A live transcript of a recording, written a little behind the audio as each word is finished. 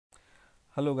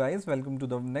Hello guys, welcome to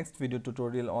the next video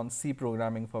tutorial on C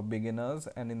programming for beginners,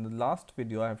 and in the last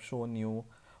video I have shown you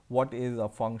what is a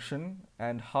function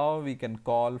and how we can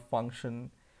call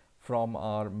function from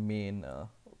our main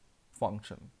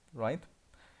function, right?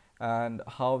 And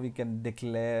how we can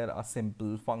declare a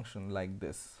simple function like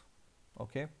this.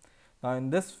 Okay, now in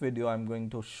this video I'm going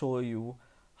to show you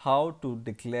how to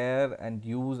declare and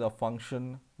use a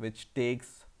function which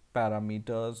takes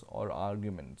parameters or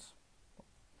arguments.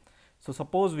 So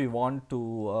suppose we want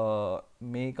to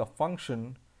make a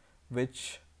function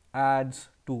which adds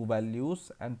two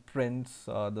values and prints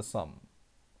the sum.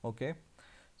 Okay,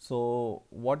 so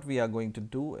what we are going to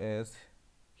do is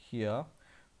here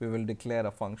we will declare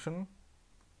a function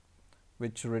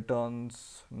which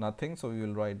returns nothing, so we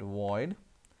will write void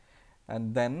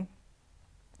and then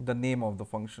the name of the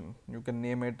function. You can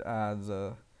name it as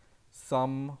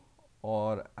sum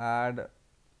or add,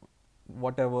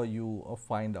 whatever you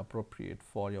find appropriate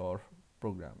for your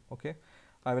program. Okay,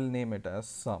 I will name it as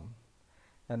sum.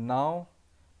 And now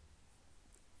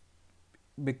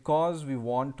because we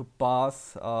want to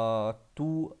pass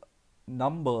two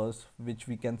numbers which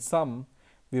we can sum,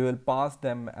 we will pass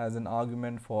them as an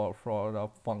argument for a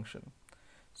function.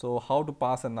 So how to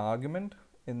pass an argument?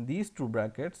 In these two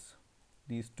brackets,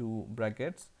 we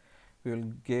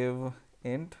will give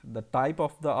int the type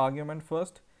of the argument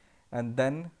first, and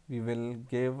then we will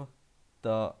give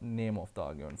the name of the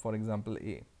argument, for example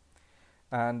a.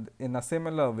 And in a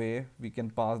similar way we can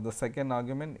pass the second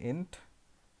argument int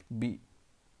b,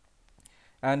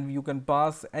 and you can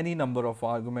pass any number of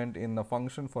argument in the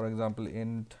function, for example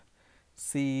int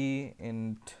c,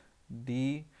 int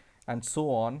d, and so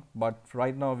on. But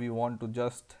right now we want to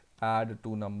just add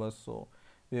two numbers, so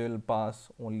we will pass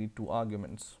only two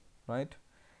arguments, right?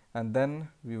 And then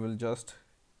we will just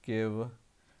give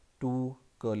two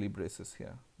curly braces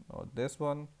here, not this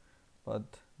one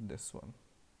but this one.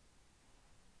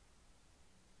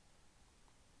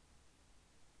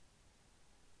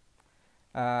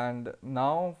 And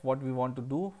now what we want to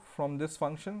do from this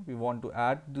function, we want to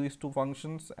add these two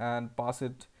functions and pass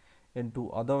it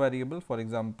into other variable. For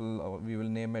example, we will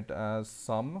name it as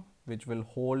sum, which will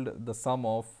hold the sum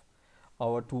of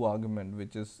our two argument,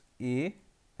 which is a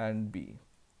and b.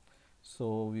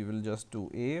 So we will just do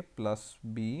a plus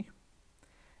b,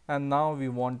 and now we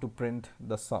want to print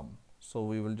the sum, so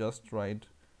we will just write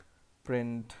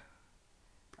print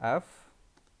f,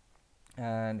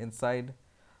 and inside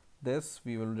this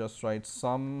we will just write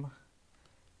sum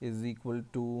is equal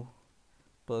to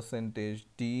percentage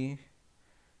d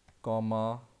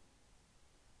comma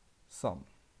sum.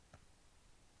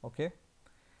 Okay,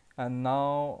 and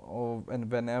now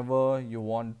and whenever you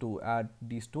want to add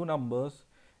these two numbers,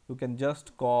 you can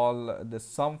just call the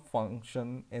sum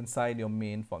function inside your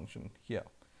main function here.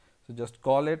 So just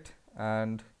call it,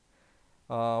 and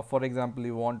for example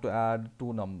you want to add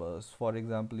two numbers. For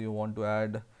example, you want to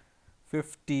add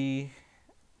 50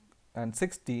 and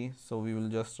 60, so we will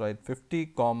just write 50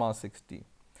 comma 60,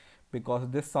 because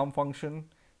this sum function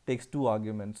takes two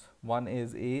arguments, one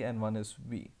is a and one is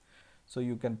b. So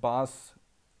you can pass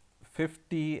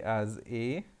 50 as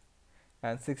a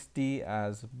and 60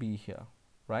 as b here,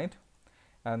 right?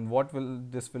 And what will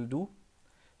this will do?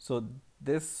 So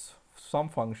this sum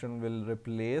function will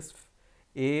replace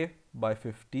a by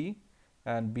 50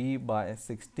 and b by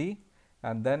 60,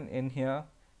 and then in here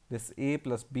this a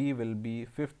plus b will be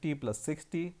 50 plus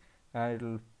 60, and it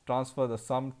will transfer the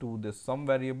sum to this sum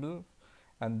variable,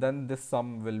 and then this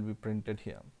sum will be printed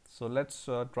here. So let's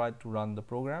try to run the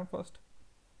program first,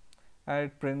 and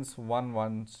it prints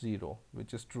 110,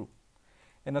 which is true.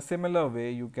 In a similar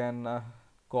way you can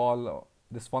call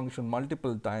this function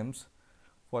multiple times.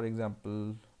 For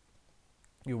example,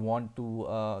 you want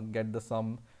to get the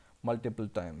sum multiple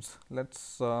times.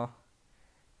 Let's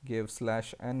give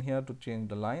 /n here to change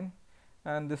the line,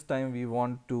 and this time we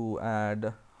want to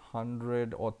add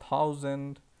 100 or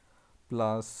 1000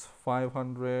 plus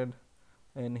 500.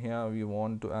 In here we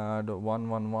want to add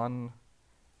 111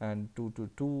 and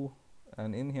 222,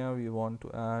 and in here we want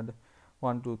to add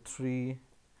 123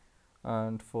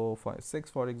 and 456,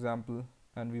 for example,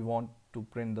 and we want to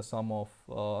print the sum of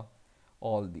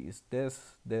all these,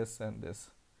 this and this.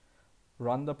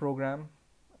 Run the program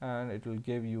and it will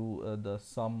give you the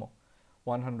sum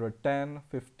 110,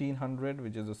 1500,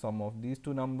 which is the sum of these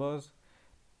two numbers,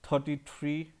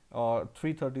 33 or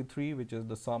 333, which is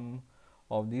the sum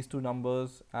of these two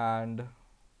numbers, and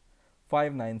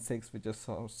 596, which is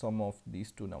sum of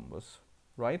these two numbers,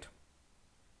 right?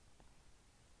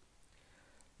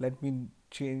 Let me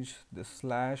change this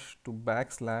slash to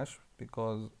backslash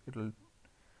because it will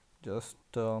just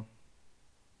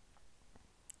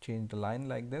change the line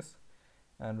like this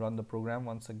and run the program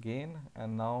once again,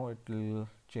 and now it will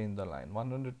change the line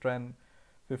 110,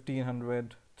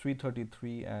 1500,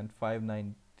 333 and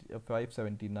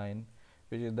 579,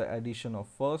 which is the addition of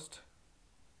first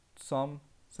sum,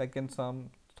 second sum,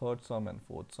 third sum and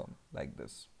fourth sum like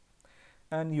this.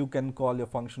 And you can call your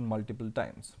function multiple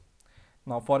times.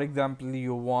 Now for example,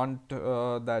 you want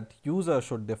that user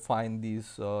should define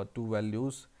these two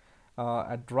values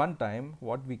at runtime.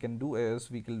 What we can do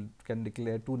is we can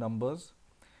declare two numbers,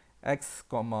 x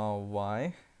comma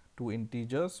y, two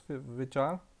integers which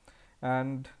are,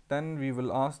 and then we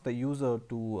will ask the user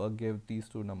to give these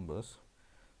two numbers.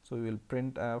 So we will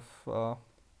print f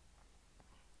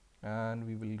and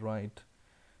we will write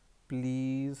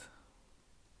please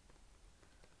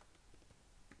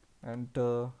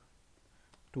enter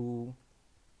two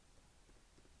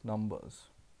numbers,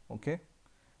 okay,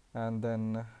 and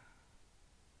then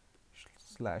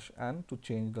 /n to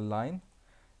change the line,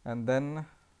 and then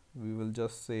we will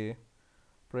just say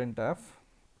printf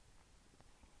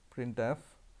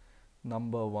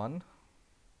number one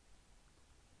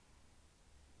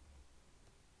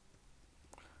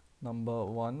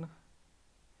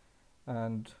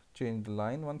and change the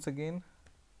line once again,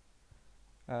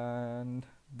 and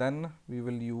then we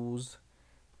will use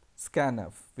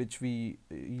scanf, which we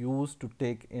use to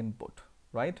take input,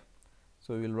 right?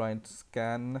 So we will write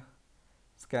scanf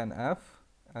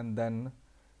and then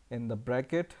in the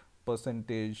bracket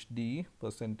 %d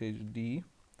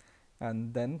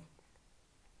and then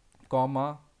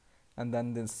comma and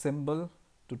then this symbol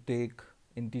to take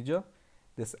integer,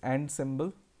 this AND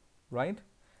symbol, right?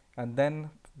 And then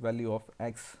value of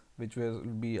x, which will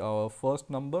be our first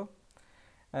number,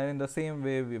 and in the same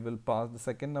way we will pass the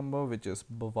second number, which is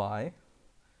y.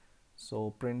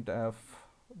 So printf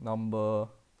number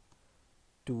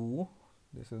 2,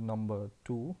 this is number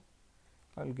 2.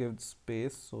 I'll give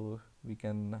space so we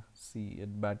can see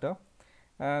it better,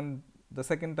 and the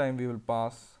second time we will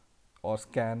pass or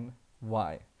scan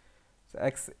y. So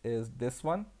x is this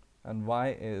one and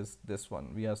y is this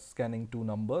one. We are scanning two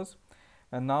numbers,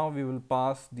 and now we will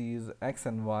pass these x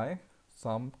and y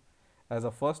sum as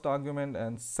a first argument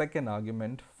and second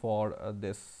argument for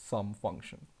this sum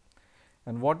function.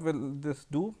 And what will this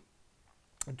do?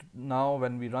 Now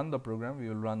when we run the program, we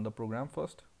will run the program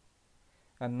first,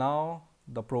 and now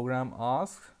the program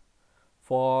asks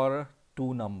for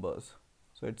two numbers.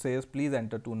 So it says please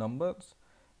enter two numbers,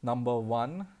 number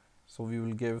 1, so we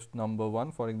will give number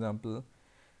 1, for example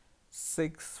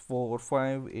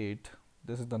 6458,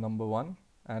 this is the number 1,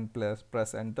 and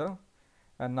press enter,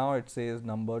 and now it says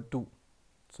number 2,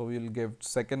 so we will give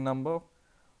second number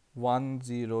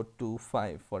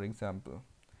 1025, for example,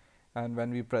 and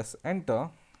when we press enter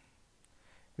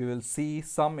we will see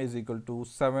sum is equal to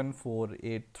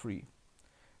 7483,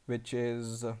 which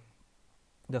is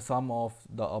the sum of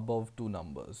the above two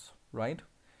numbers, right?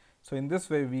 So in this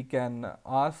way we can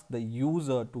ask the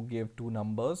user to give two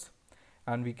numbers,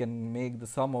 and we can make the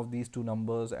sum of these two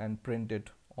numbers and print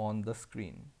it on the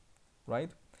screen,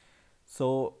 right?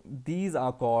 So these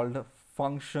are called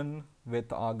function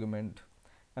with argument,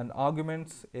 and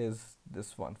arguments is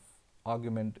this one,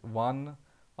 argument 1,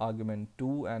 argument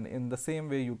 2, and in the same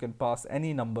way you can pass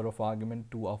any number of argument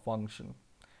to a function,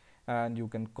 and you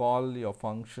can call your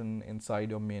function inside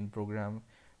your main program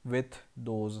with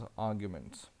those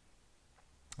arguments,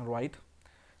 right?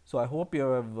 So I hope you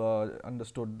have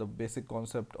understood the basic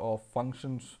concept of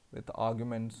functions with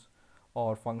arguments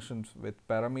or functions with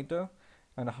parameter,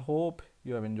 and I hope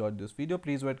you have enjoyed this video.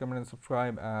 Please rate, comment and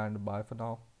subscribe, and bye for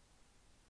now.